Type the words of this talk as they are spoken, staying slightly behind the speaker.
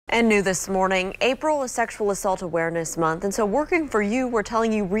And new this morning, April is Sexual Assault Awareness Month, and so working for you, we're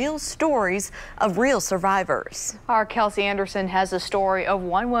telling you real stories of real survivors. Our Kelsey Anderson has a story of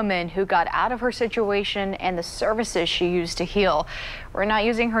one woman who got out of her situation and the services she used to heal. We're not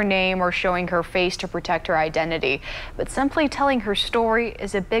using her name or showing her face to protect her identity, but simply telling her story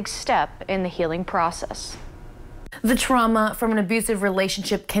is a big step in the healing process. The trauma from an abusive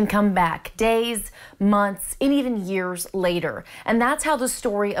relationship can come back days, months, and even years later. And that's how the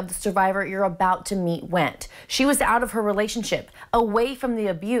story of the survivor you're about to meet went. She was out of her relationship, away from the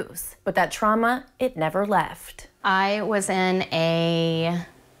abuse, but that trauma, it never left. I was in a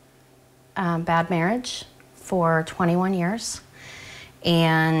bad marriage for 21 years.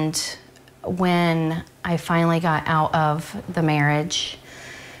 And when I finally got out of the marriage,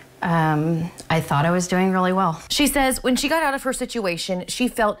 I thought I was doing really well. She says when she got out of her situation, she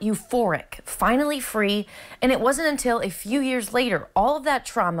felt euphoric, finally free, and it wasn't until a few years later all of that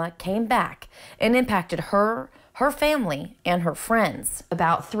trauma came back and impacted her, her family, and her friends.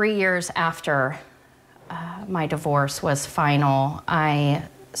 About 3 years after my divorce was final, I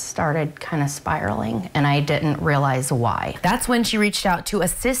started kind of spiraling, and I didn't realize why. That's when she reached out to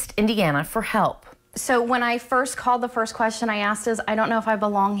Assist Indiana for help. So when I first called, the first question I asked is, I don't know if I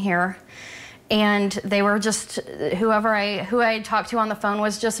belong here. And they were just, who I talked to on the phone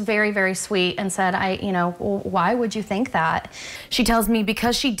was just very, very sweet and said, well, why would you think that? She tells me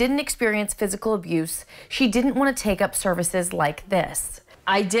because she didn't experience physical abuse, she didn't want to take up services like this.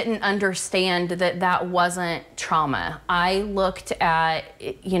 I didn't understand that that wasn't trauma. I looked at,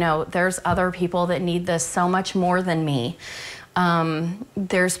 there's other people that need this so much more than me.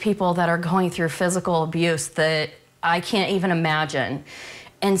 There's people that are going through physical abuse that I can't even imagine.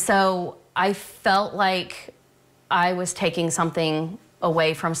 And so I felt like I was taking something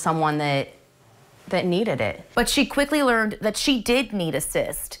away from someone that needed it. But she quickly learned that she did need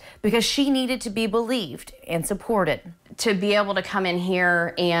Assist because she needed to be believed and supported. To be able to come in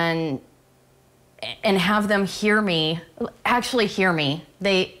here and have them hear me, actually hear me,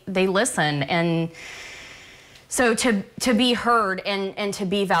 they listen. And so to be heard and to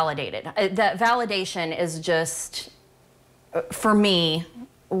be validated, that validation is just, for me,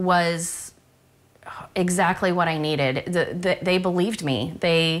 was exactly what I needed. They believed me.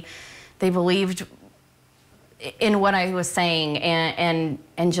 They believed in what I was saying and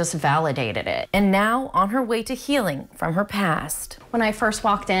just validated it. And now on her way to healing from her past. When I first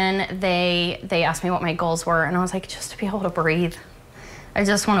walked in, they asked me what my goals were, and I was like, just to be able to breathe. I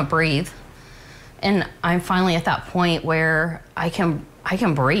just want to breathe. And I'm finally at that point where I can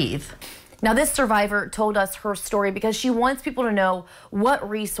breathe. Now, this survivor told us her story because she wants people to know what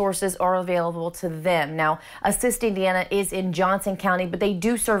resources are available to them. Now, Assist Indiana is in Johnson County, but they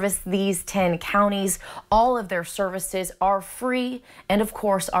do service these 10 counties. All of their services are free and, of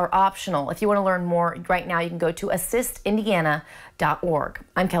course, are optional. If you want to learn more right now, you can go to assistindiana.org.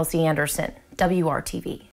 I'm Kelsey Anderson, WRTV.